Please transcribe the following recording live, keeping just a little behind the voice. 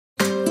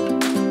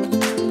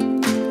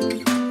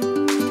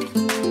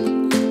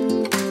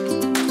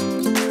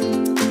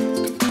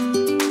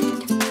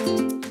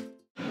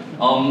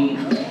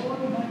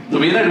The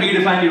way that we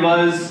define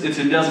Weareyuvaa is, it's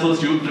India's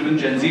first youth-driven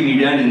Gen Z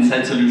media and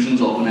insight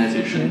solutions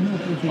organization.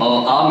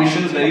 Our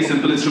mission is very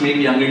simple, it's to make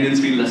young Indians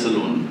feel less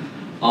alone.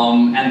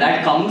 And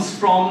that comes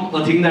from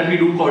a thing that we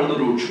do called the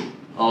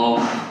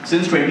Roadshow.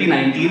 Since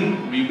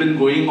 2019, we've been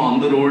going on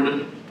the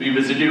road. We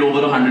visited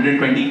over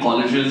 120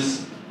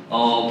 colleges,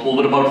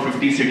 over about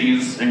 50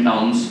 cities and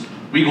towns.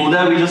 We go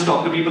there, we just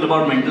talk to people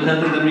about mental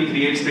health, and then we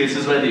create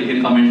spaces where they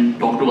can come and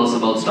talk to us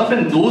about stuff.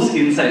 And those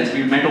insights,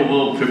 we've met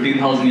over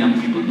 15,000 young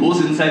people.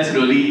 Those insights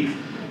really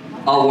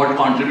are what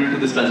contribute to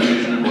this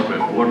presentation and what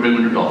we're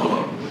going to talk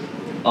about.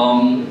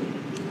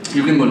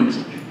 You can go next.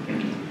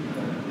 Thank you.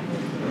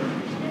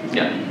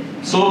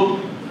 Yeah. So,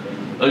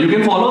 you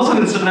can follow us on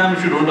Instagram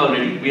if you don't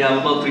already. We have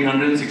about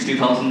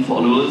 360,000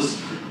 followers.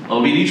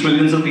 We reach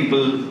millions of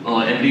people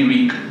every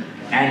week.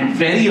 And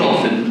very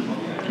often,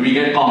 we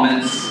get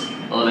comments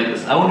like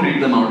this. I won't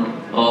read them out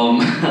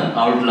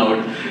out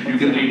loud. You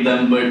can read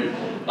them, but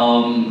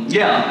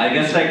yeah, I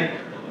guess like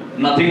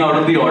nothing out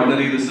of the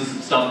ordinary. This is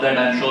stuff that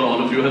I'm sure all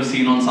of you have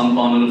seen on some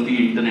corner of the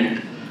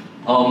internet.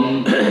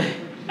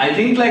 I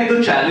think like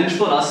the challenge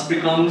for us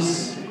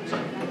becomes.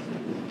 Sorry.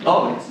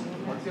 Oh, yes.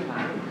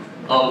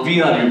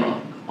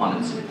 Weareyuvaa,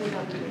 honestly.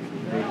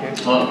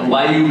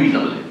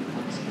 Weareyuvaa.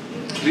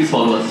 Please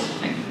follow us.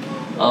 Thank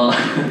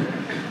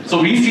you.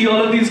 So we see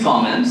all of these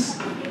comments,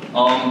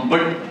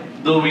 but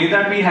the way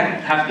that we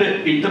have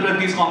to interpret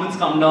these comments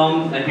come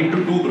down, I think,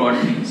 to two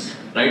broad things,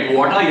 right?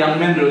 What are young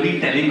men really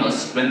telling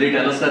us when they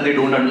tell us that they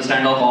don't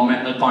understand our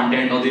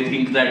content, or they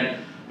think that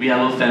we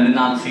have a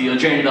feminazi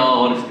agenda,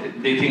 or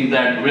they think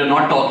that we're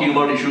not talking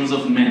about issues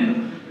of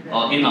men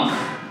enough?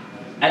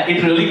 And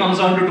it really comes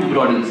down to two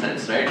broad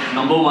insights, right?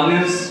 Number one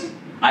is,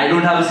 I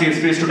don't have a safe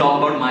space to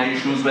talk about my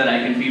issues where I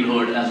can feel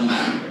heard as a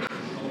man.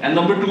 And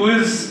number two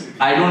is,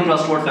 I don't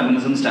trust what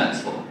feminism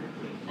stands for.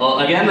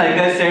 Again, like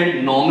I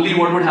said, normally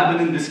what would happen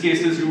in this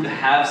case is you would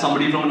have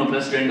somebody from an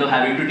oppressed gender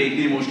having to take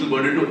the emotional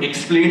burden to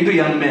explain to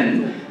young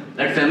men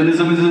that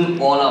feminism is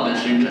in all our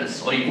best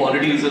interests, or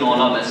equality is in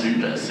all our best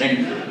interests.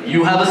 And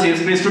you have a safe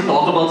space to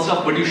talk about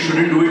stuff, but you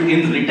shouldn't do it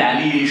in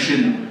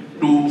retaliation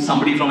to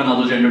somebody from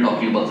another gender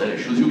talking about their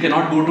issues. You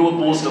cannot go to a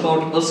post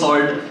about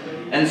assault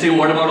and say,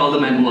 what about all the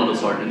men who are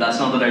assaulted? That's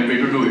not the right way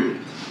to do it.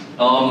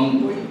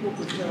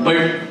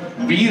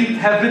 But we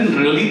have been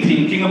really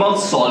thinking about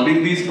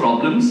solving these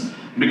problems,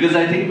 because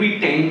I think we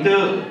tend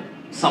to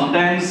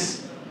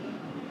sometimes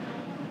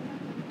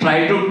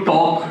try to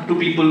talk to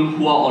people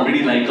who are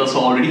already like us,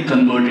 or already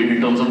converted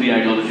in terms of the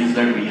ideologies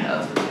that we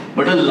have.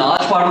 But a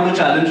large part of the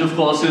challenge, of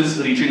course, is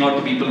reaching out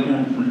to people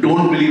who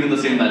don't believe in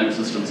the same value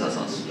systems as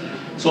us.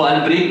 So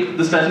I'll break,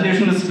 this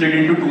presentation is split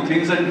into two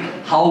things, and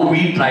how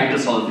we try to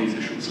solve these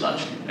issues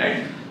largely,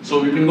 right?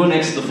 So we can go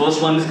next. The first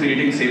one is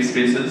creating safe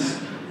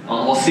spaces,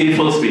 or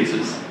safer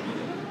spaces.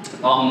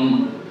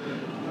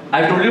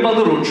 I've told you about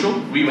the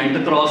roadshow. We went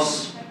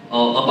across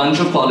a bunch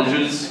of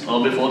colleges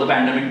before the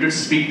pandemic to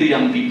speak to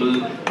young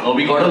people.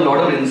 We got a lot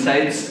of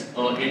insights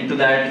into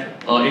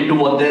that, into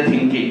what they're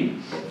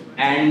thinking.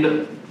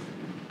 And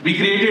we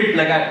created,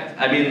 like,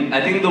 I mean, I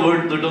think the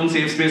term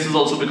safe space has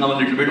also become a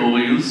little bit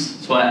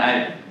overused. So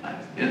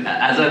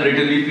as I've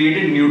written, we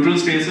created neutral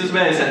spaces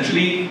where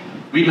essentially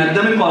we met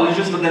them in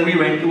colleges, but then we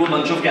went to a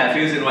bunch of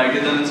cafes,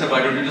 invited them and said,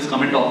 why don't you just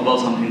come and talk about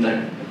something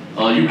that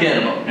you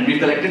care about? And we've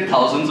collected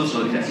thousands of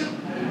stories.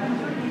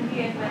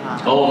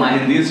 Oh, my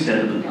Hindi is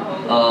terrible.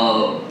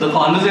 The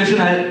conversation,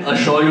 I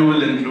assure you,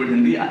 will include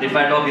Hindi. If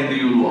I talk Hindi,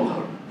 you will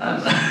walk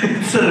out.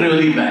 It's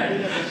really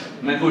bad.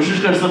 I will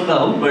try,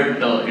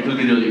 but it will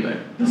be really bad.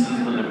 This is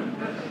the limit.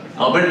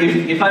 But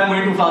if I'm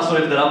going too fast, or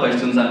if there are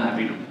questions, I'm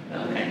happy to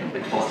kind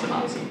of pause and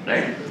answer,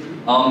 right?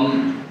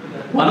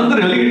 One of the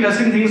really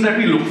interesting things that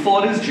we look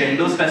for is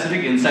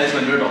gender-specific insights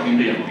when we're talking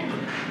to young people.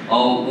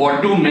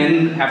 What do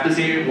men have to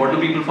say? What do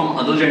people from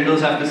other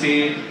genders have to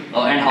say?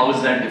 And how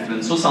is that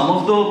different? So some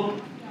of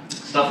the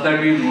stuff that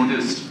we've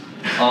noticed,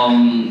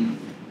 and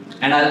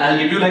I'll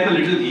give you like a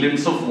little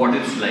glimpse of what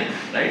it's like,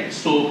 right?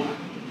 So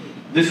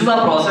this is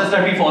our process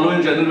that we follow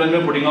in general when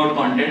we're putting out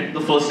content.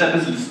 The first step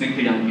is listening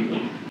to young people.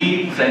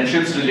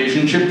 Friendships,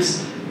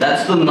 relationships,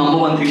 that's the number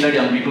one thing that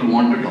young people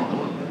want to talk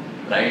about,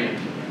 right?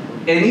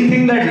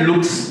 Anything that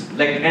looks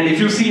like, and if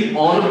you see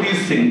all of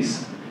these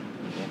things,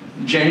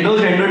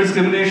 gender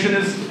discrimination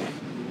is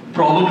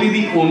probably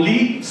the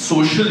only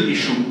social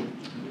issue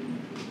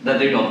that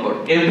they talk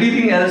about.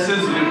 Everything else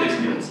is lived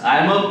experience.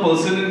 I'm a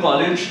person in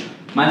college,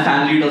 my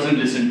family doesn't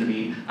listen to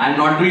me. I'm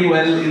not doing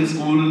well in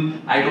school,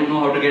 I don't know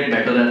how to get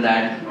better at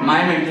that.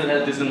 My mental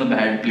health is in a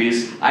bad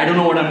place. I don't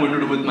know what I'm going to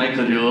do with my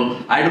career.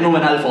 I don't know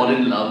when I'll fall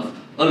in love.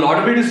 A lot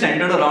of it is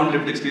centered around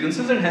lived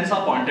experiences, and hence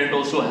our content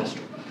also has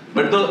to.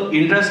 But the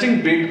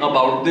interesting bit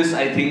about this,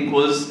 I think,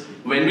 was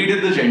when we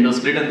did the gender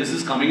split, and this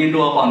is coming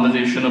into our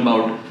conversation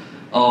about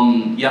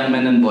young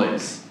men and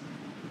boys.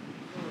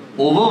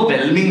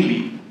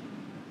 Overwhelmingly,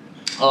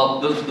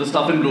 the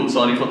stuff in blue,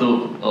 sorry for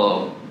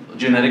the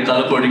generic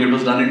color coding, it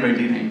was done in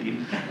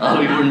 2019.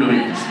 We couldn't do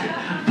it this way.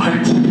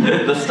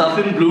 But the stuff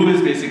in blue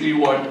is basically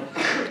what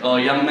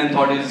young men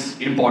thought is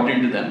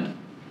important to them.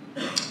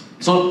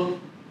 So,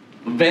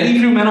 very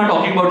few men are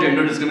talking about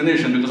gender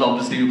discrimination because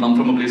obviously you come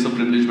from a place of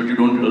privilege but you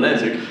don't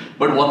realize it.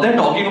 But what they're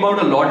talking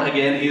about a lot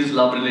again is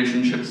love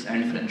relationships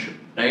and friendship,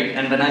 right?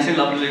 And when I say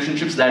love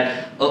relationships,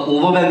 that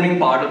overwhelming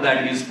part of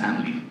that is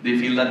family. They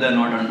feel that they're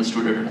not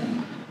understood at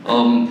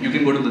home. You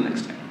can go to the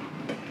next slide.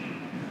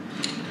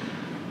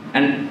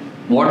 And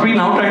what we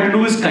now try to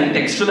do is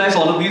contextualize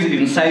all of these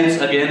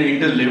insights again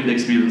into lived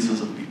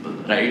experiences of people,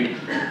 right?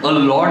 A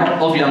lot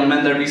of young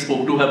men that we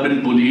spoke to have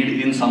been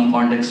bullied in some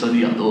context or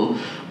the other.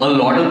 A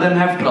lot of them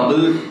have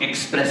trouble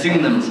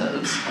expressing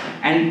themselves.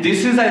 And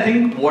this is, I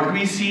think, what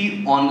we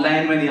see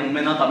online when young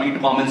men are coming to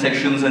comment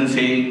sections and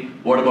saying,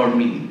 what about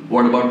me?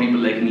 What about people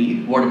like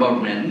me? What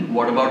about men?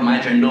 What about my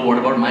gender? What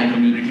about my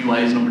community? Why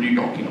is nobody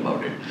talking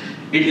about it?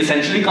 It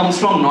essentially comes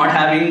from not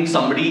having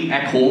somebody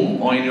at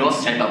home or in your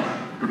setup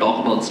to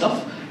talk about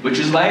stuff, which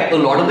is why a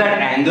lot of that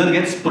anger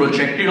gets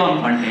projected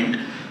on content,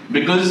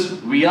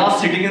 because we are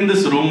sitting in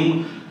this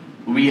room,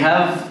 we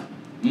have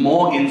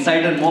more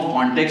insight and more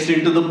context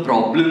into the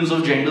problems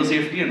of gender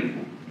safety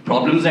and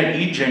problems that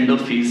each gender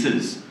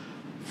faces.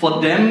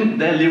 For them,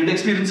 their lived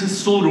experience is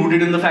so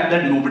rooted in the fact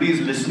that nobody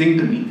is listening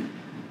to me.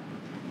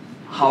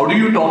 How do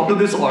you talk to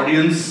this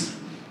audience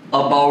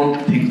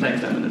about things like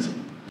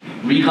feminism?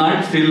 We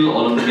can't fill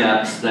all of the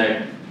gaps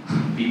that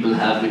people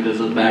have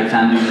because of bad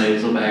family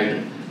lives or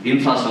bad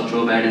infrastructure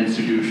or bad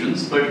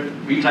institutions, but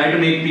we try to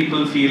make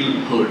people feel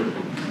heard,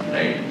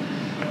 right?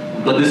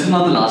 But this is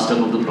not the last step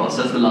of the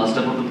process. The last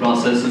step of the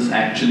process is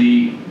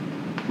actually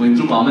going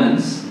through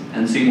comments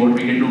and seeing what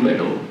we can do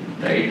better,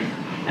 right?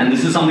 And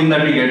this is something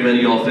that we get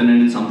very often,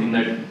 and it's something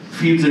that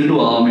feeds into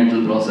our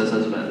mental process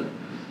as well.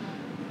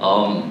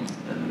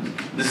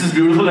 This is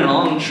beautiful and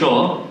all, I'm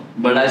sure,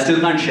 but I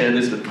still can't share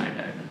this with my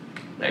dad,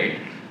 right?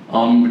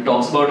 It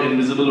talks about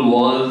invisible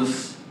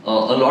walls. A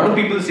lot of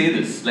people say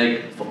this,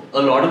 like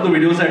a lot of the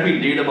videos that we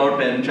did about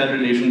parent-child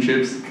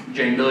relationships,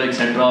 gender,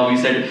 etc., we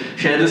said,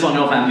 share this on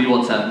your family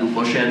WhatsApp group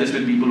or share this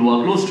with people who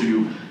are close to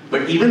you.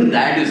 But even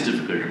that is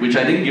difficult, which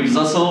I think gives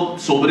us a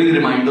sobering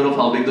reminder of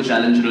how big the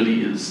challenge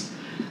really is.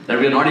 That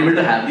we are not able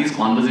to have these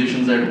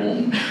conversations at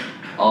home.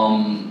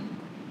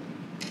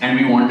 And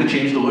we want to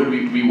change the world.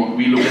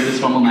 We look at this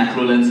from a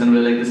macro lens and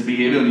we're like, this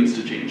behavior needs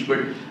to change. But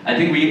I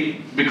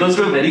think because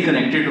we're very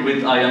connected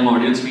with our young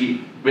audience,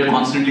 we're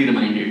constantly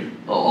reminded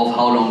of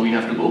how long we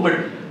have to go, but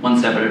one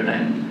step at a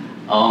time.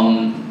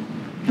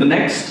 The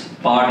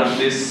next part of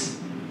this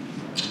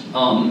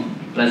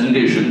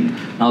presentation,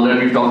 now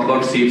that we've talked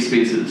about safe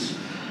spaces,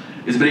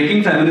 is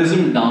breaking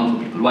feminism down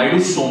for people. Why do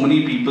so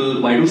many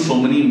people, why do so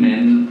many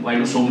men, why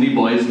do so many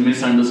boys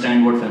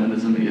misunderstand what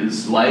feminism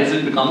is? Why has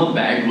it become a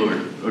bad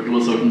word to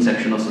a certain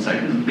section of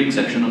society, a big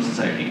section of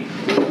society?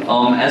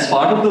 As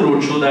part of the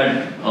roadshow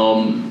that,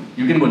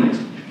 you can go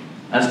next.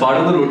 As part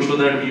of the roadshow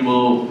that we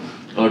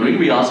were doing,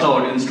 we asked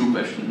our audience 2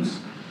 questions.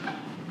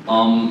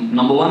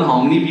 Number one,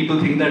 how many people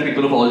think that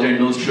people of all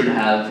genders should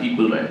have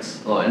equal rights?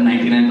 And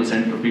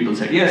 99% of people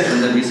said yes.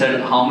 And then we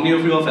said, how many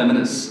of you are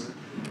feminists?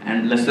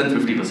 And less than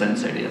 50%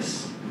 said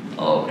yes.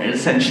 It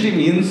essentially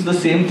means the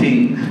same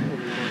thing,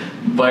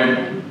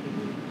 but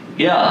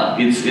yeah,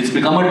 it's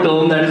become a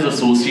term that is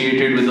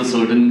associated with a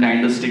certain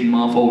kind of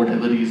stigma for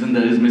whatever reason.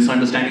 There is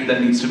misunderstanding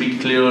that needs to be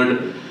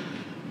cleared.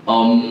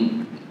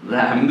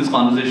 Having this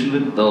conversation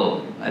with,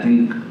 I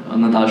think,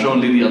 Natasha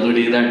only the other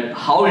day, that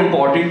how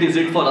important is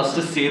it for us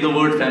to say the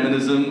word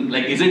feminism?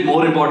 Like, is it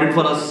more important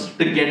for us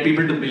to get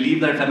people to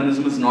believe that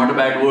feminism is not a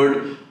bad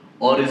word?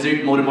 Or is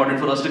it more important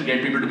for us to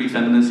get people to be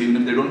feminists even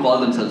if they don't call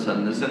themselves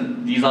feminists?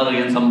 And these are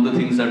again some of the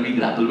things that we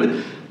grapple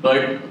with.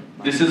 But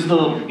this is the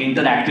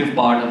interactive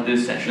part of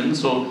this session.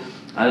 So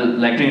I'd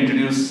like to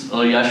introduce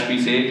Yash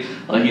Pise.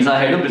 He's our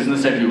head of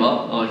business at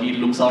Weareyuvaa. He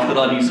looks after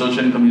our research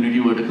and community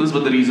verticals.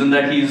 But the reason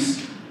that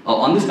he's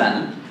on this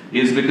panel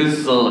is because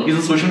he's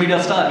a social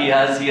media star. He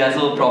has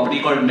a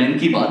property called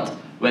Baat,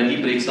 where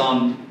he breaks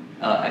down.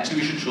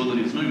 Actually, we should show the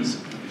reels. No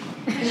use.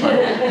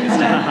 Sorry.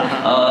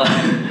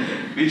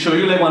 We'll show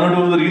you like 1 or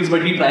 2 of the reels,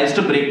 but he tries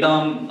to break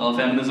down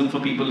feminism for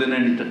people in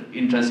an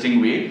interesting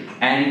way.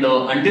 And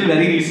until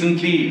very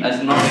recently,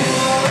 as not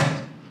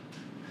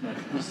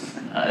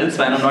it's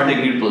fine, I'm not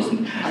taking it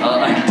personally.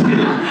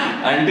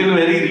 Until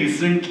very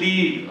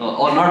recently,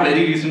 or not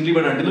very recently,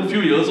 but until a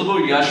few years ago,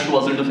 Yash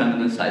wasn't a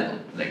feminist either.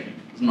 Like,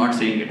 he's not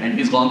saying it. And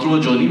he's gone through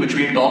a journey, which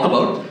we'll talk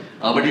about.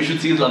 But you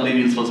should see his lovely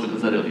reels first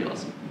because they're really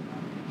awesome.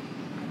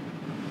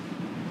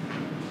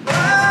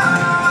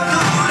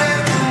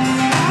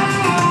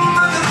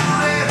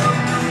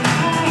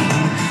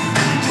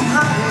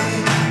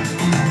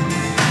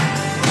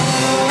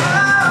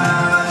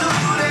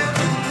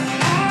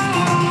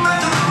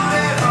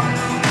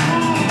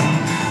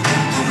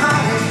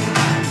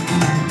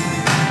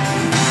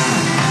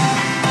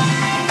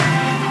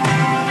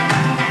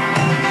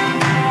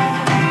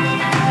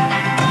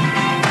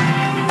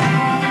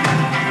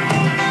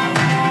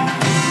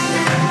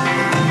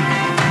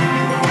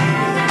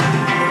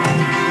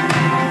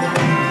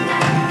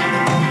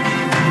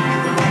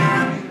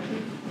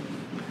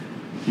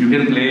 You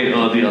can play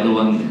the other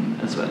one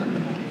as well.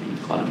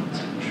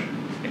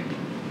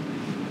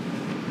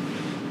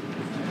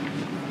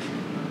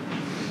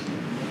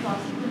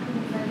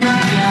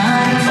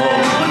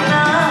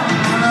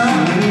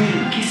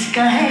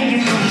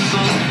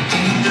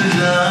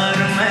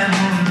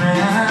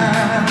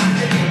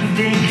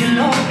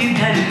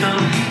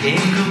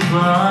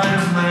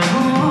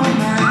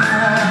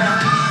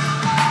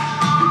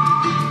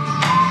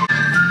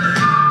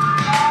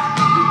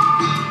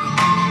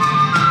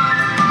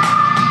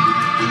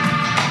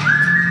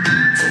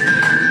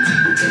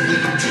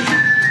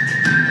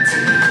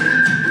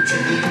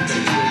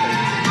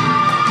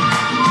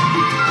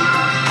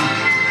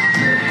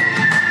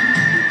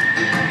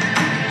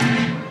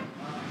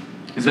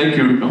 He's very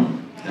cute, no?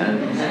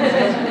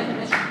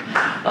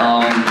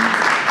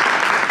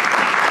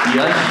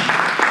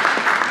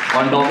 Yash,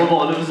 on top of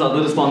all of his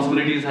other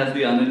responsibilities, has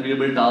the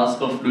unenviable task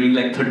of doing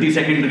like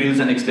 30-second reels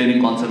and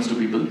explaining concepts to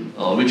people,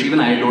 which even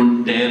I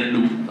don't dare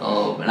do.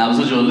 And I was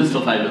a journalist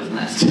for 5 years, and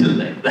I still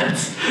like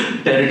that's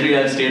territory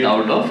I've stayed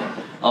out of.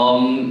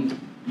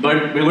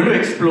 But we're going to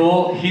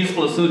explore his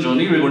personal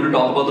journey. We're going to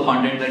talk about the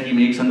content that he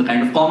makes and the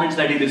kind of comments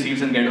that he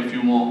receives, and get a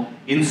few more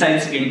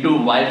insights into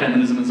why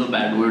feminism is a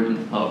bad word.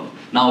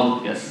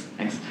 Now, yes,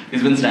 thanks.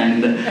 He's been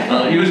standing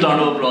there. Huge round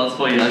of applause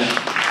for Yash.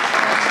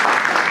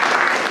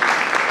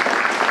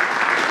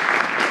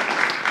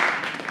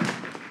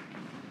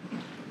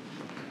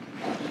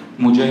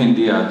 मुझे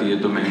हिंदी आती है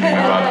तो मैं हिंदी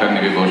में बात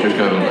करने की कोशिश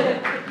करूँगा.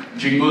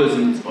 Jingo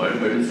isn't spoiled,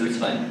 but it's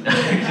fine.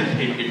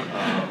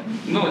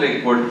 No,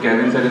 like what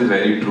Kevin said is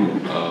very true.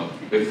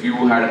 If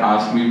you had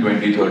asked me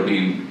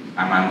 2013,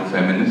 am I a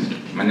feminist?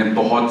 मैंने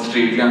बहुत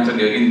straightly answer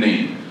दिया कि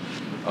नहीं.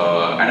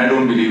 And I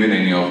don't believe in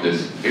any of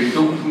this. It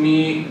took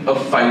me a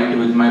fight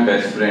with my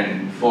best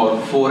friend for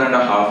 4.5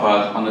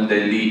 hours on a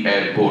Delhi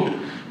airport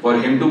for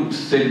him to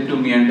sit to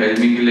me and tell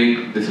me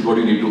like, this is what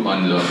you need to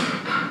unlearn.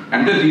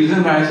 And the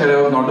reason why I said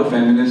I was not a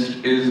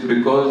feminist is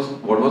because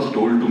what was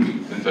told to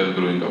me since I was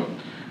growing up.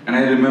 And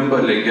I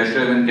remember like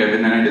yesterday when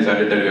Kevin and I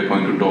decided that we were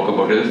going to talk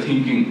about it, I was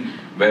thinking,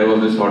 where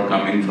was this thought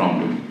coming from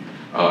to me?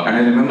 And I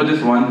remember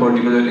this one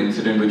particular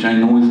incident which I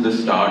know is the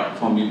start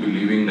for me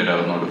believing that I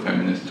was not a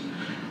feminist.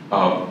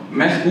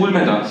 मैं school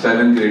में था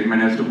 7th grade में,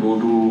 I used to go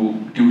to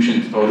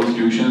tuitions, और उस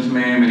tuitions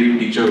में मेरी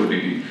teacher होती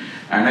थी.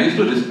 And I used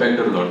to respect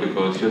her a lot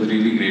because she was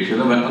really great. She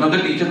was one of the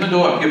teachers ना जो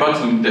आपकी बात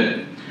सुनते हैं.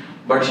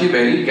 But she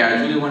very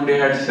casually one day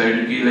had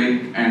said कि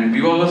like, and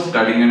we all were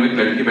studying and एक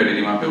लड़की बैठी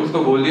थी वहाँ पे,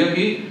 उसको बोल दिया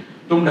कि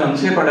तुम ढंग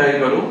से पढ़ाई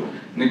करो,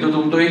 नहीं तो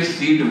तुम तो एक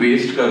सीट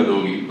वेस्ट कर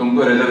दोगी,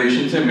 तुमको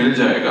रिजर्वेशन से मिल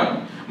जाएगा,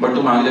 बट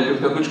तुम आगे जाके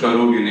उसका कुछ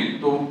करोगी नहीं,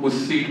 तो उस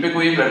सीट पे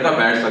कोई एक लड़का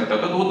बैठ सकता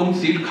था, तो वो तुम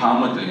सीट खा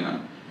मत लेना.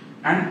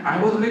 And I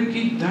was like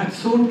कि that's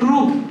so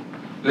true.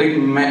 Like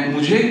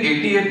मुझे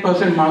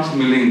 88% मार्क्स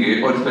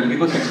मिलेंगे और इस लड़की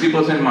को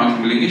 60% मार्क्स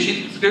मिलेंगे, she's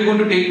still going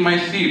to take my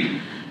seat.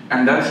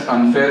 And that's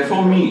unfair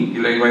for me.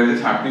 Like, why is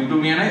this happening to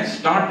me? And I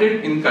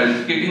started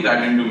inculcating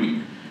that into me.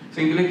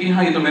 Saying like,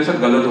 हाँ ये तो मेरे साथ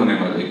गलत होने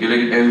वाला है. कि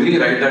like every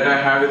right that I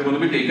have is going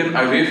to be taken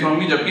away from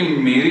me. जबकि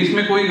मेरी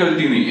इसमें कोई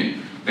गलती नहीं है.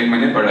 Like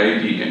मैंने पढ़ाई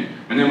की है,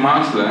 मैंने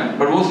मार्क्स लाए,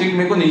 but वो सीट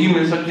मेरे को नहीं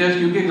मिल सकती है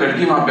क्योंकि एक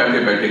लड़की वहाँ पे आके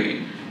बैठेगी.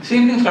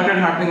 Same thing started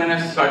happening when I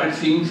started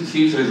seeing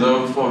seats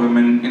reserved for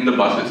women in the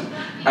buses.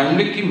 I'm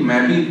like कि मैं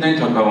भी इतना ही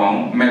थका हुआ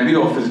हूँ, मैं भी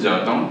ऑफिस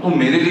जाता हूँ, तो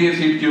मेरे लिए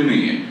सीट क्यों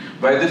नहीं है?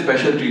 Why is this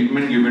special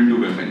treatment given to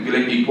women? कि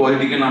like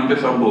equality के नाम पे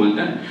सब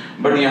बोलते हैं,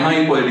 but यहाँ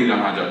equality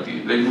कहाँ जाती है?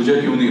 Like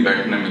मुझे क्यों नहीं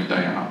बैठने मिलता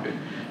है यहाँ पे?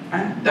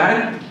 And that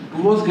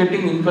was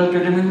getting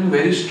inculcated in me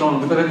very strong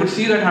because I could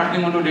see that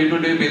happening on a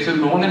day-to-day basis.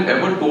 No one had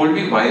ever told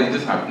me why is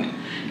this happening?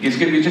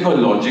 इसके पीछे का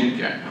logic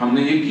क्या है?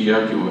 हमने ये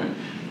किया क्यों है?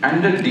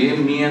 And the day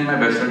me and my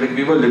best friend, like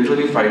we were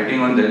literally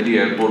fighting on Delhi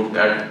airport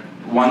at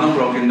 1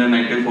 o'clock in the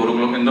night till 4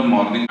 o'clock in the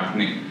morning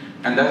happening.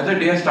 And that's the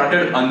day I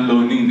started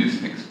unlearning these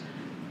things.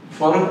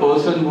 For a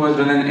person who has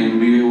done an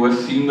MBA, who has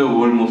seen the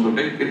world most of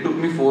it, it took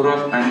me 4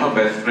 hours and my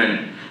best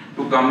friend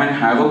to come and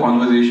have a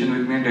conversation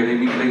with me and telling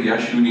me like,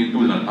 Yash, you need to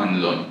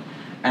unlearn.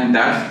 And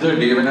that's the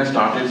day when I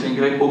started saying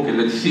like, okay,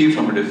 let's see it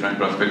from a different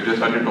perspective. I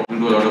started talking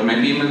to a lot of my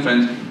female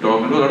friends,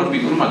 talking to a lot of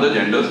people from other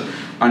genders,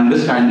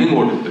 understanding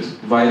what is this,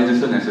 why is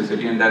this a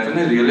necessity, and that's when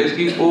I realized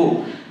कि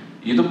oh,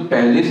 ये तो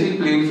पहले से ही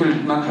playing field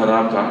इतना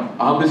खराब था,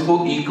 अब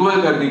इसको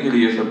इक्वल करने के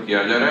लिए सब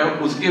किया जा रहा है,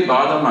 और उसके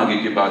बाद हम आगे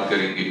की बात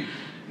करेंगे.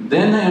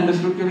 Then I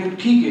understood कि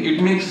ठीक है,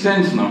 it makes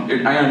sense now.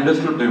 I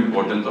understood the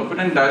importance of it,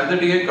 and that's the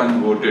day I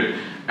converted.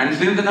 And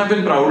since then I've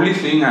been proudly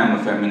saying I am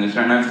a feminist,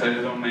 and I've said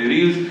it on my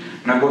reels,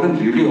 and I've gotten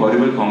really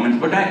horrible comments,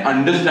 but I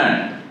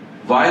understand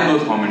why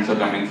those comments are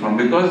coming from,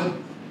 because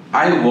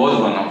I was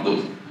one of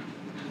those.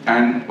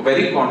 And a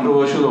very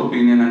controversial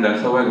opinion, and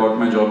that's how I got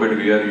my job at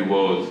Weareyuvaa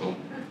also,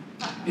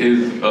 is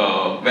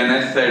when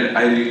I said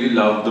I really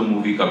love the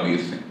movie Kabir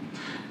Singh.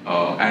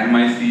 And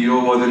my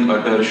CEO was in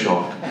utter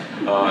shock.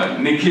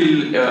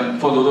 Nikhil,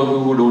 for those of you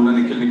who don't know,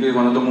 Nikhil is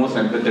one of the most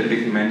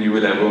empathetic men you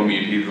will ever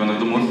meet. He's one of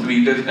the most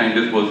sweetest,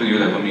 kindest person you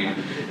will ever meet.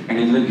 And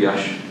he's like,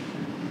 Yash,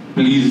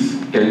 please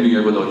tell me you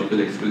have a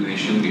logical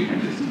explanation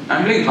behind this.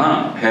 I'm like,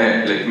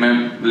 hai.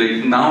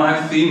 Like now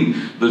I've seen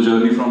the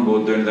journey from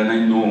both ends, and I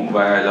know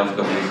why I love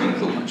Kabir Singh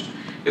so much.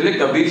 It's like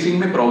Kabir Singh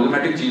में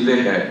problematic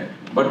चीजें है,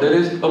 but there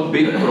is a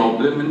big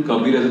problem in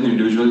Kabir as an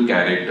individual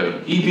character.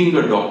 He being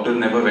a doctor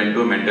never went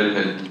to a mental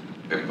health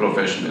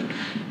professional.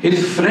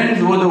 His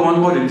friends were the one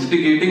who were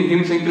instigating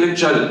him, saying like,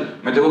 चल,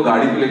 मैं तेरे को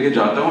गाड़ी पे लेके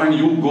जाता हूँ, and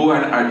you go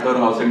and at her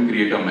house and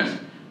create a mess.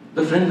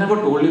 The friends never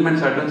told him and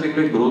sat and saying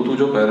like, bro, तू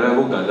जो कर रहा है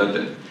वो गलत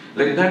है.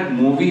 Like that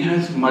movie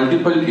has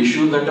multiple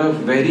issues that are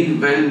very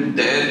well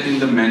there in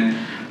the men,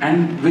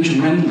 and which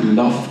men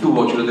love to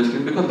watch all this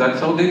thing because that's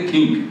how they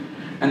think,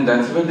 and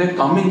that's where they're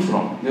coming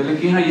from. They're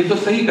like, हाँ ये तो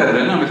सही कर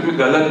रहे हैं ना, इसमें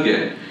गलत क्या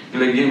है?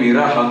 Like ये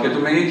मेरा हक है तो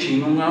मैं ये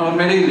छीनूंगा और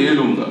मैं ये ले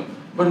लूंगा.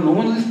 But no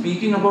one is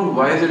speaking about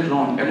why is it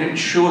wrong, and it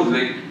shows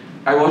like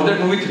I watched that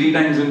movie 3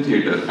 times in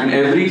theater, and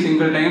every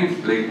single time,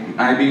 like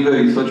I being a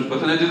research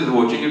person, I just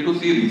watching it to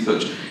see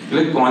research.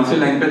 Like कौन से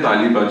line पे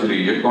ताली बज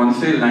रही है, कौन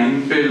से line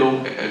पे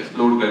लोग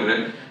explode कर रहे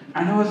हैं,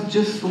 and I was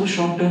just so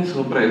shocked and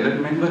surprised that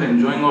men were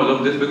enjoying all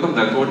of this because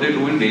that's what they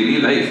do in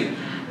daily life.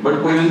 But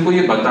कोई उनको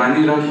ये बता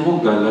नहीं रहा कि वो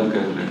गलत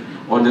कर रहे हैं.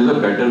 और there's a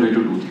better way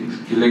to do things.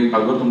 कि like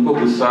अगर तुमको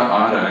गुस्सा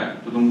आ रहा है,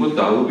 तो तुमको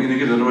दारू पीने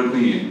की जरूरत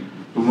नहीं है.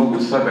 तुम वो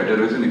गुस्सा better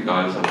way से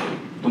निकाल सकते हो.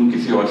 तुम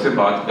किसी और से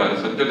बात कर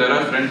सकते हो. There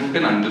are friends who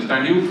can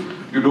understand you.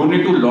 You don't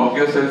need to lock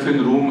yourself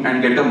in room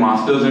and get a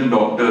master's in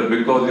doctor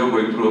because you're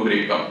going through a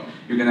breakup.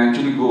 You can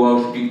actually go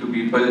out, speak to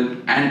people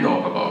and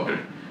talk about it.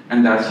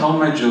 And that's how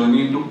my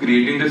journey into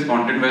creating this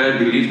content, where I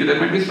believe that there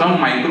might be some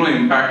micro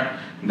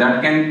impact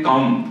that can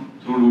come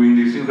through doing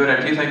these things, where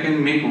at least I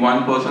can make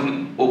one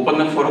person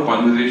open up for a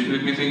conversation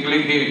with me saying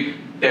like, hey,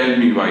 tell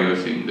me why you're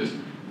saying this.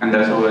 And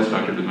that's how I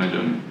started with my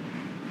journey.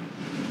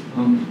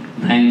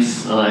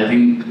 Thanks. I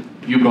think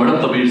you brought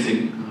up Kabir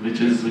Singh,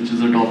 which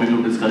is a topic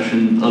of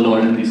discussion a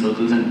lot in these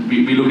circles, and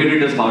we look at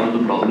it as part of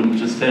the problem,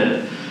 which is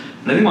fair.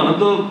 And I think one of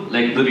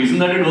the reason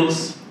that it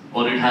works,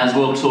 or it has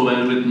worked so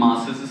well with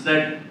masses, is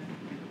that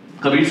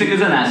Kabir Singh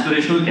is an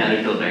aspirational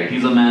character, right?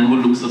 He's a man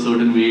who looks a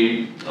certain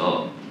way.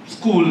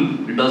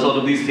 School, it does all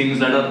of these things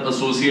that are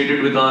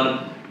associated with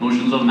our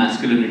notions of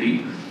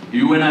masculinity.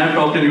 You and I have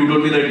talked, and you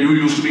told me that you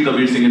used to be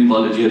Kabir Singh in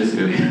college. Yes,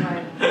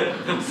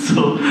 yes.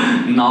 So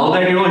now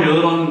that you're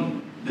here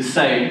on this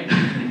side,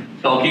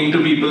 talking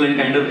to people and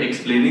kind of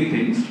explaining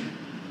things,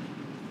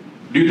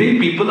 do you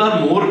think people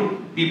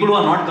who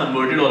are not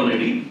converted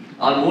already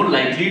are more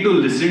likely to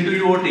listen to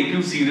you or take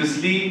you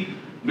seriously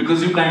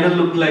because you kind of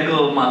look like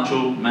a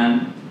macho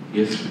man?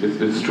 Yes,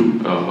 it's true.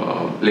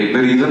 Like the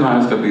reason I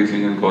was Kabir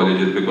Singh in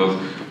college is because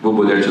वो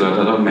bullet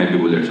चलाता था, मैं भी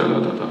bullet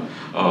चलाता था.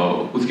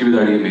 उसकी भी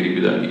दाढ़ी है, मेरी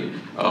भी दाढ़ी है.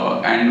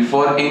 And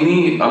for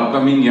any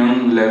upcoming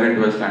young 11th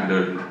 12th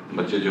standard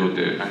बच्चे जो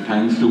होते हैं, and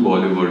thanks to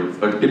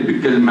Bollywood, a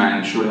typical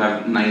man should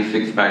have nice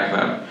six-pack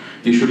ab.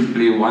 He should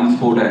play one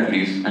sport at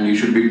least, and he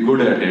should be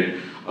good at it.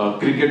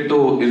 Cricket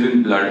तो is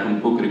in blood.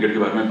 हमको cricket के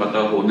बारे में पता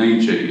होना ही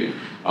चाहिए.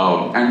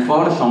 And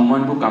for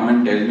someone to come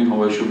and tell me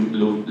how I should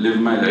live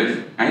my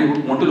life, I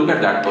would want to look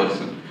at that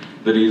person.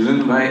 The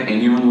reason why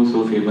anyone who's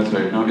so famous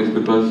right now is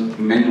because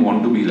men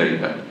want to be like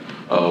that.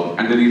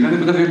 And the reason is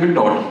because we've been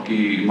taught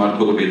कि मर्द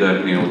को कभी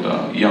डर नहीं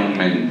होता. Young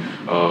men.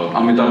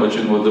 Amitabh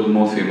Bachchan was the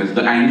most famous,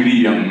 the angry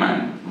young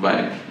man.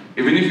 Why?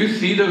 Even if you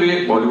see the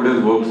way Bollywood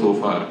has worked so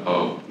far,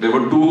 there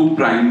were 2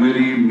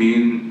 primary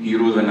main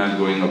heroes when I was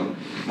growing up.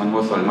 One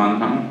was Salman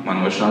Khan,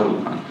 one was Shah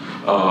Rukh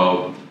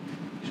Khan.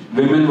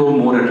 Women were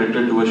more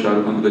attracted to Shah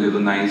Rukh Khan because he's a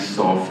nice,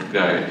 soft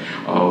guy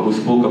who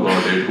spoke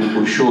about it, who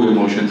could show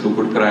emotions, who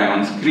could cry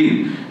on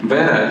screen.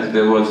 Whereas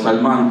there was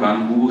Salman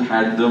Khan who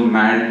had the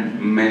mad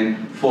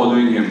men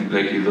following him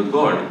like he's a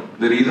god.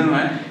 The reason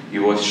why, he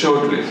was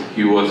shirtless,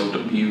 he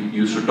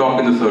used to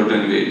talk in a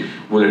certain way.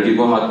 वो लड़की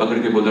को हाथ पकड़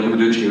के बोलता था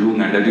मुझे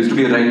छेड़ूंगा. That used to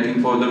be a right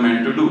thing for the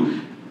men to do.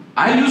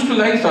 I used to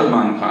like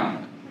Salman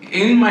Khan.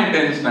 In my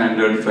 10th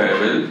standard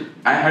farewell,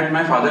 I had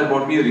my father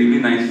bought me a really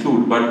nice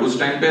suit, but उस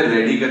time पे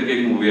ready करके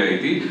एक movie आई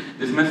थी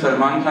जिसमें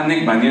सलमान खान ने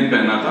एक बनियन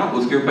पहना था,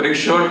 उसके ऊपर एक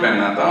शर्ट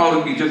पहना था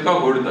और पीछे उसका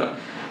हुड था.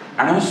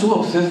 And I was so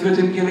obsessed with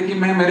him कि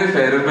मैं मेरे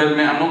farewell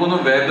में I'm not going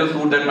to wear the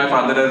suit that my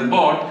father has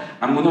bought.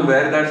 I'm going to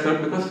wear that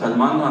shirt because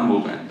Salman Khan वो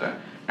पहनता है.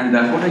 And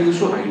that's what I used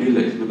to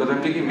idealize because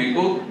I'm thinking मेरे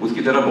को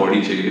उसकी तरह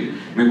body चाहिए,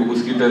 मेरे को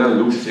उसकी तरह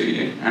looks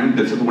चाहिए, and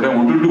this is what I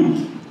want to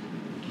do.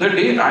 The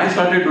day I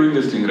started doing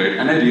this thing, right,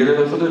 and I realized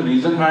also the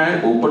reason why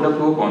I opened up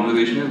to a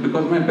conversation is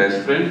because my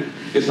best friend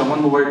is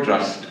someone who I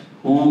trust,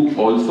 who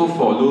also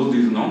follows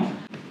these norms.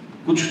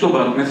 कुछ तो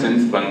बात में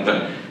sense बनता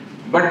है.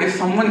 But if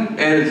someone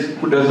else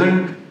who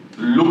doesn't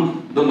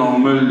look the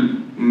normal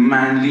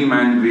manly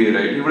man way,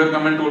 right, he would have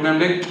come and told me, I'm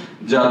like,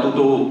 जा तू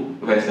तो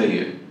वैसा ही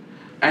है.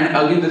 And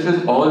again, this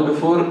is all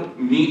before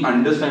me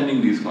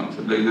understanding these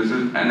concepts. Like this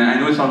is, and I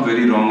know it sounds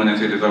very wrong when I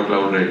say this out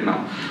loud right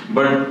now,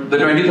 but the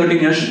 2013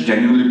 years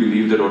genuinely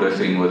believe that what I was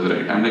saying was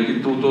right. I'm like,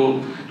 तू तो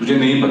तुझे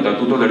नहीं पता,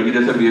 तू तो लड़की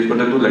जैसा behave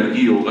करता है, तू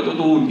लड़की होगा, तो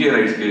तू उनके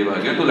rights के लिए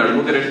भागेगा, तो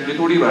लड़कों के rights के लिए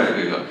थोड़ी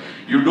भागेगा.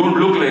 You don't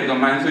look like a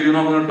man, so you're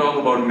not going to talk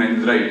about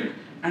men's right.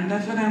 And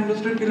that's when I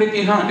understood कि like,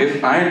 हाँ,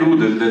 if I do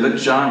this, there's a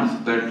chance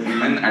that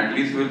women at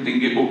least will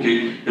think,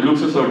 okay, he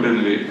looks a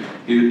certain way,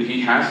 he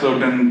has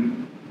certain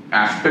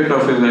aspect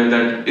of his life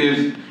that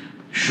is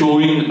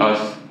showing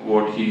us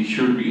what he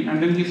should be,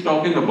 and then he's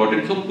talking about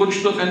it. So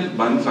कुछ तो sense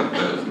बन सकता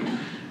है उसमें.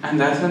 And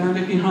that's when I'm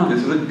like, हाँ,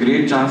 this is a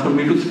great chance for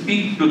me to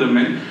speak to the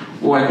men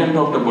who I can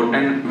talk about.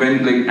 And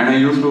when like, and I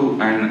used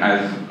to, and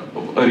as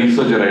a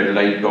researcher, I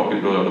like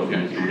talking to a lot of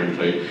young students,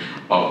 right?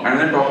 And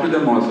I talk to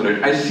them also,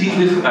 right? I see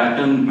this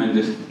pattern when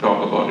they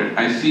talk about it.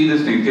 I see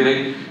this thing.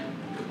 Like,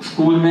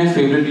 school में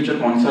favorite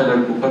teacher कौन सा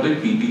लड़कों का तो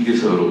PT के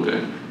sir होते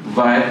हैं.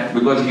 Why?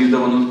 Because he's the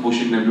one who's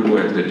pushing them to do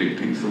athletic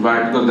things.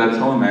 Why? Because that's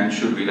how a man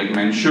should be. Like,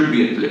 men should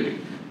be athletic.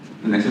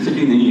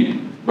 Necessity नहीं है,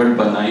 but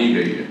बनाई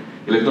गई है.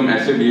 Like, तुम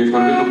ऐसे behave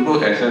करोगे,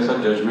 तुमको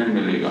ऐसा judgment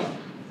मिलेगा.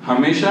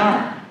 हमेशा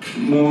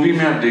movie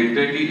में आप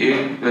देखते हैं कि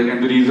एक, like,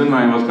 and the reason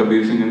why I was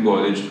Kabir Singh in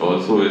college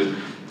also is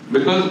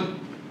because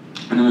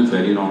I know it's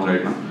very wrong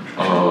right now.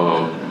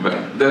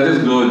 There's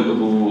this girl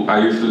who I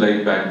used to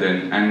like back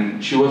then,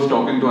 and she was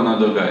talking to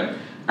another guy,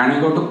 and I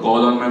got a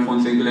call on my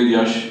phone saying like,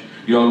 Yash,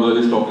 your girl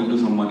is talking to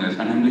someone else,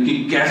 and I'm like,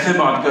 कैसे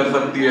बात कर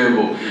सकती है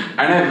वो?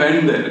 And I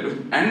went there,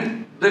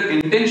 and the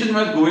intention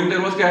was going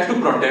there was I have to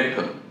protect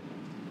her.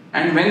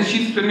 And when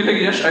she told me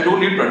like, Yash, I don't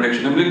need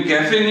protection. I'm like,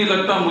 कैसे नहीं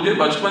लगता? मुझे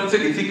बचपन से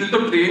इसी के लिए तो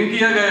train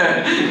किया गया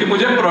है कि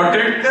मुझे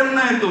protect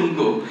करना है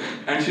तुमको.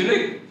 And she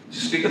like,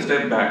 just take a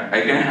step back.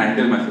 I can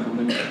handle myself.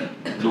 I'm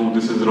like, no,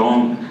 this is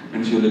wrong.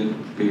 And she like,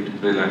 wait,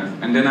 relax.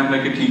 And then I'm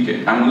like, ठीक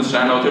है, I'm going to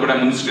stand out here, but I'm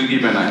going to still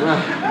keep an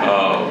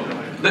eye.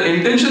 The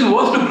intention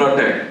was to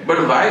protect,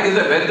 but where is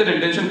the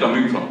intention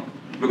coming from?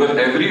 Because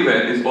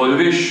everywhere is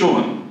always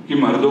shown कि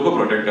मर्दों को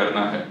protect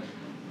करना है.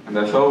 And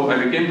that's how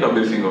I became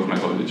Kabir Singh of my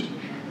college.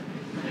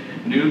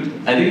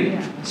 I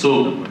think,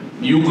 so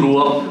you grew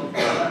up,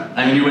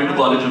 I mean you went to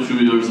college a few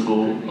years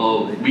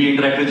ago, we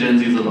interact with Gen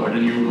Zs a lot,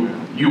 and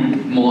you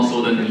more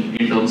so than me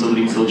in terms of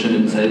research and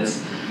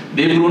insights.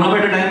 They've grown up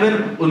at a time where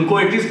उनको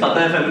at least पता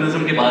है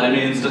feminism के बारे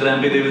में,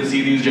 Instagram पे they will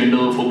see these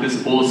gender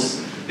focused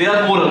posts, they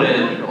are more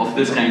aware of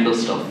this kind of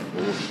stuff.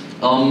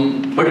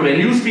 But when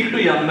you speak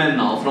to young men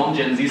now, from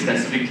Gen Z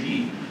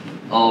specifically,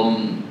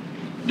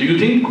 do you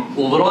think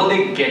overall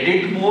they get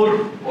it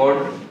more,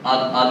 or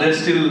are there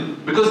still,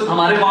 because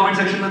हमारे comment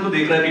section में तो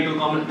देख रहा है people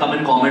come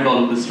and comment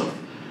all of this stuff.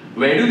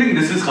 Where do you think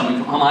this is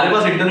coming from? हमारे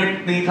पास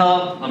internet नहीं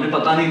था, हमें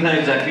पता नहीं था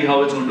exactly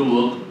how it's going to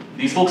work.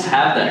 These folks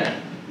have that.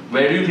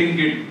 Where do you think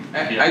it?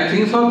 I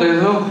think so.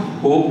 There's a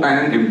hope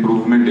and an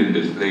improvement in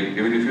this. Like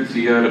even if you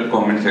see our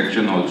comment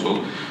section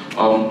also,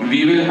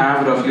 we will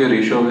have roughly a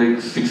ratio of like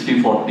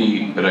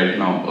 60-40 right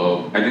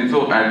now. I think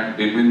so.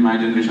 In my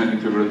generation, I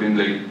think it would have been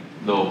like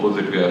the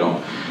opposite way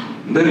around.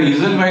 The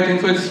reason why I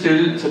think so it's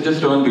still such a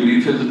stern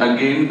belief is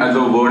again as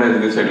a word,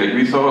 as they said, like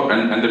we saw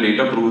and the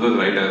data proves us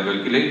right as well,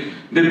 like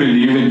they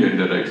believe in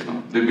gender rights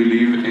now. They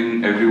believe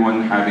in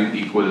everyone having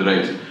equal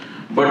rights.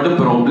 But the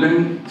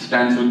problem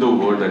stands with the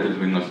word that is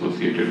being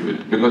associated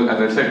with. Because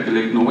as I said,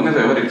 like no one has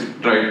ever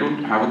tried to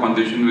have a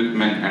conversation with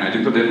men, and I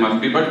think so there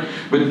must be, but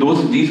with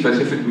these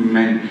specific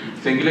men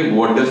saying like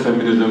what does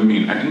feminism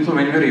mean? I think so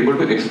when you're able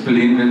to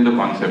explain them the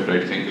concept,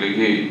 right, saying like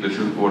hey, this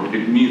is what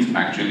it means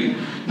actually,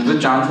 there's a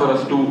chance for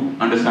us to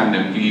understand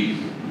them.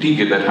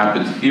 Okay, that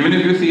happens. Even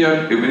if you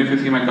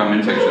see my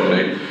comment section,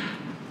 right,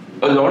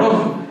 a lot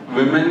of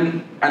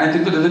women, and I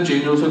think that there's a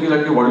change also,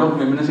 like a lot of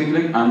women are saying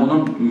like I'm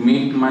gonna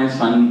make my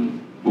son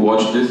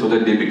watch this so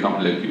that they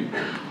become like you.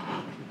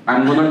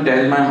 I'm gonna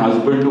tell my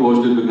husband to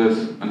watch this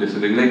because this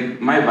is like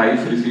my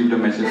wife received a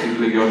message saying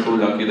like you're so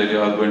lucky that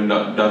your husband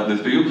does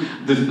this to you.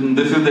 This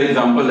is the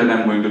example that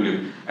I'm going to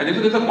give. I think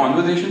so there's a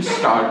conversation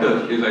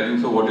starter is I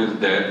think so what is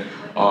there.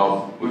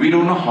 We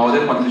don't know how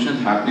that conversation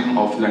is happening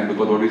offline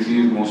because what we see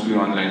is mostly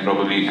online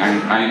probably,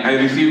 and I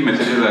receive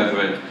messages as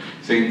well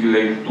saying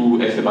like तू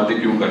ऐसे बातें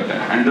क्यों करता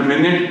है, and the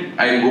minute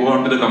I go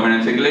on to the comment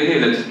and say like hey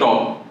let's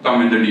stop,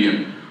 come in the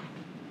DM,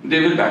 they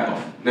will back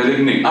off. They're like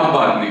नहीं अब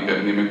बात नहीं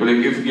करनी मेरे को,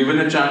 like if given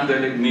a chance they're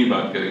like नहीं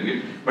बात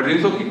करेंगे. But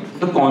it's okay,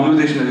 the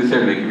conversation as I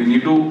said, like we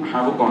need to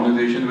have a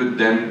conversation with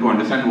them to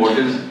understand what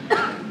is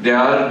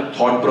their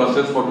thought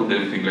process for to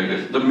them think like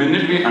this. The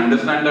minute we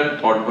understand that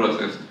thought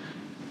process,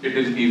 it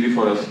is easy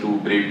for us to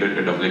break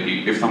that of like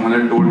if someone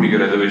had told me a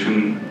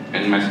reservation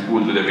in my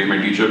school the way my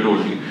teacher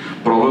told me,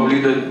 probably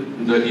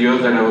the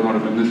years that I was not a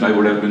feminist I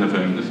would have been a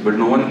feminist, but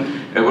no one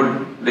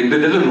ever, like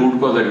there's a root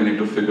cause that we need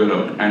to figure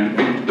out,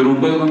 and the root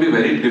cause is going to be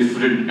very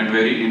different and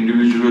very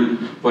individual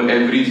for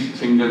every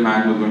single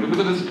man who's going to,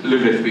 because it's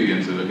lived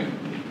experiences again.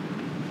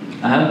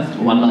 I have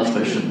one last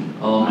question,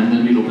 and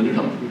then we'll open it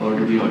up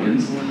to the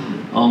audience.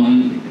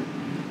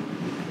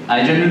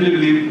 I genuinely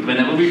believe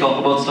whenever we talk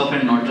about stuff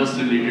and not just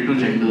related to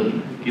gender,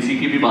 किसी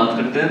की भी बात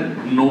करते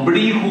हैं,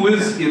 nobody who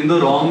is in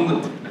the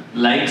wrong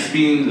likes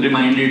being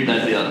reminded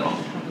that they are wrong.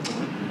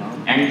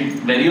 And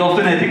very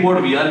often I think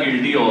what we are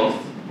guilty of,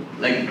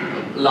 like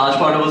large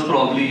part of us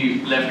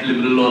probably left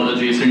liberal or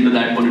adjacent to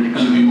that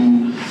political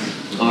view,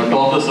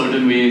 talk a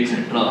certain way,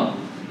 etc.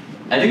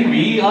 I think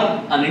we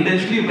are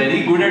unintentionally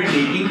very good at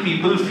making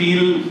people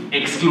feel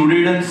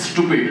excluded and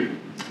stupid.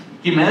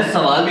 कि मैं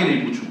सवाल भी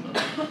नहीं पूछूंगा,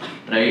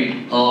 right?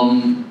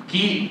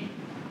 कि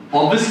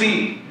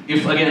obviously,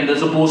 if again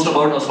there's a post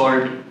about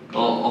assault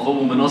of a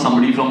woman or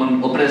somebody from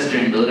an oppressed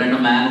gender, and a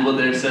man over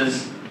there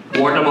says,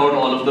 "What about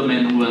all of the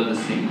men who are the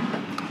same?"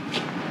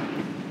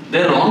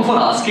 They're wrong for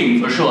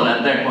asking, for sure.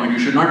 At that point, you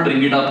should not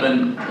bring it up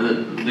and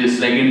this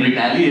like in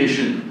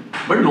retaliation.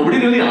 But nobody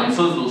really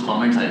answers those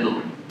comments either,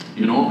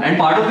 you know. And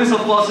part of this,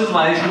 of course, is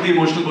why should the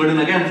emotional burden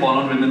again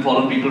fall on women, fall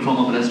on people from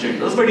oppressed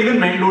genders. But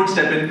even men don't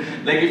step in.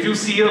 Like if you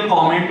see a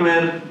comment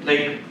where,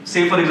 like,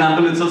 say for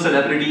example, it's a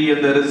celebrity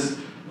and there is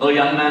a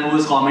young man who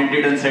has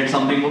commented and said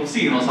something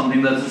obscene or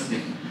something that's this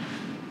thing,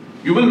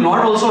 you will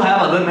not also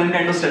have other men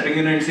kind of stepping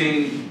in and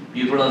saying,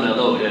 "ये थोड़ा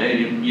ज़्यादा हो गया है,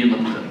 ये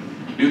मत कर."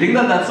 Do you think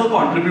that that's a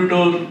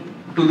contributor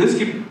to this?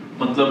 कि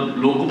मतलब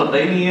लोगों को पता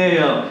ही नहीं है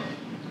या?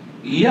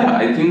 Yeah,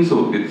 I think so.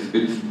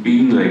 It's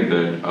been like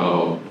that,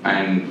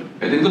 and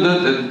I think so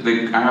that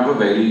like I have a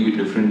very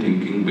different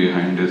thinking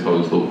behind this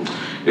also.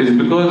 It's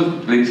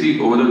because like see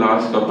over the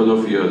last couple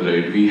of years,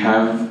 right, we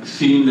have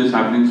seen this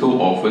happening so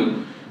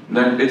often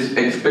that it's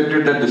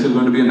expected that this is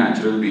going to be a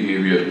natural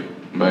behavior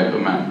by a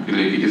man.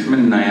 Like इसमें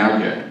नया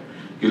क्या है?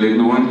 Like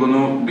no one's going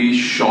to be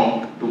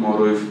shocked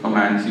tomorrow if a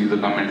man sees a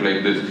comment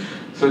like this.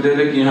 So they're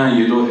like, yeah,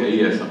 ये तो है ही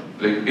ऐसा.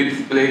 Like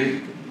it's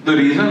like the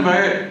reason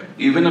why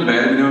even a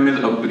bare minimum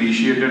is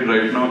appreciated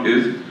right now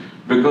is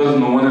because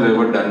no one has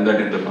ever done that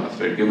in the past,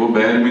 right? कि वो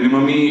bare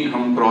minimum ही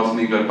हम cross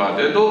नहीं कर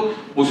पाते, तो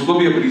उसको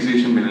भी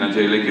appreciation मिलना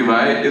चाहिए. Like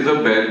why is a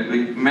bare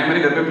like मैं मेरे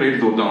घर पे plates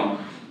धोता हूँ,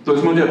 तो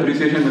इसमें मुझे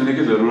appreciation मिलने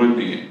की ज़रूरत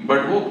नहीं है.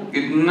 But वो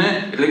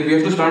इतने like we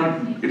have to start.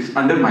 It's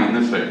under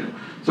minus right now.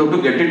 So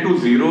to get it to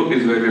zero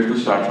is where we have to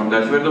start from.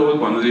 That's where the whole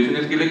conversation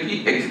is कि like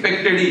कि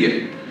expected ही है.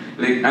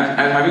 Like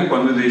I'm having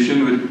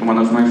conversation with one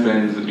of my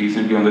friends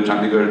recently on the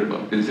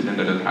Chandigarh incident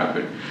that has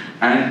happened,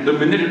 and the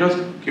minute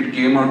it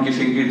came out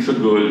saying it's a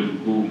girl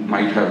who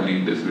might have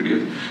leaked this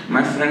video,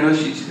 my friend was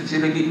she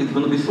said like it's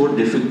going to be so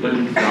difficult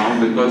now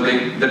because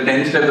like the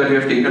 10 steps that we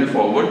have taken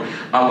forward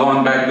are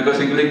gone back because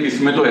saying like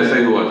इसमें तो ऐसा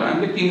ही हुआ था.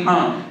 I'm like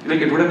हाँ,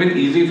 like it would have been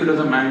easy if it was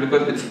a man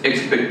because it's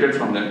expected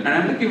from them, and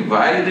I'm like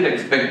why is it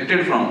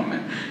expected from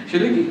men?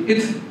 She's like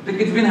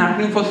it's been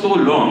happening for so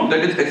long that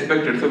it's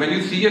expected. So when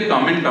you see a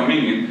comment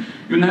coming in,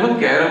 you never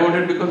care about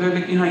it because you're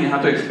like हाँ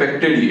यहाँ तो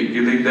expected ही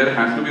है. Like there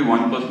has to be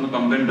one person who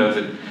comes and does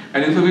it.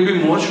 I think so we'll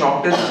be more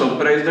shocked and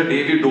surprised the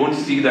day we don't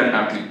see that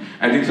happening.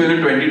 I think so in the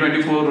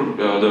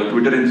 2024 the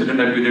Twitter incident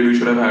that we did, we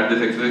should have had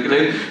this exercise.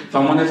 Like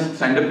someone has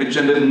sent a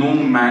picture and there's no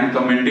man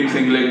commenting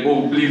saying like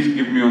oh please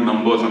give me your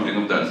number or something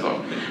of that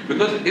sort.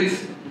 Because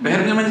it's bare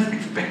minimum is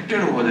expected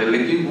over there.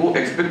 Like वो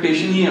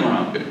expectation ही है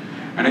वहाँ पे.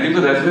 And I think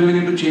so that's where we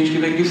need to change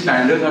कि like the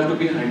standards have to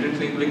be heightened.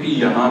 Saying like कि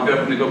यहाँ पे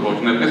अपने को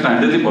पहुँचना है, अपने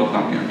standards ही बहुत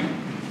कम हैं.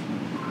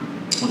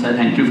 Well,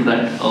 thank you for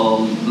that.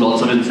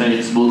 Lots of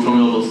insights, both from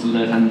your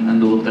personal life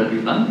and the work that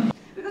we've done.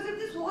 Because if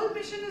this whole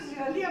mission is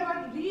really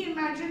about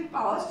reimagined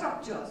power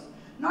structures,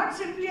 not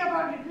simply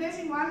about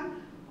replacing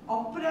one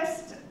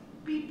oppressed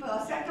people,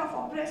 a set of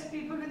oppressed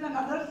people with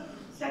another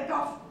set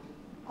of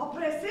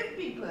oppressive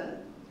people,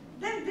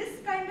 then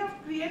this kind of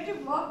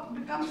creative work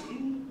becomes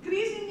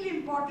increasingly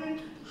important,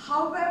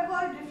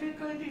 however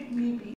difficult it may be.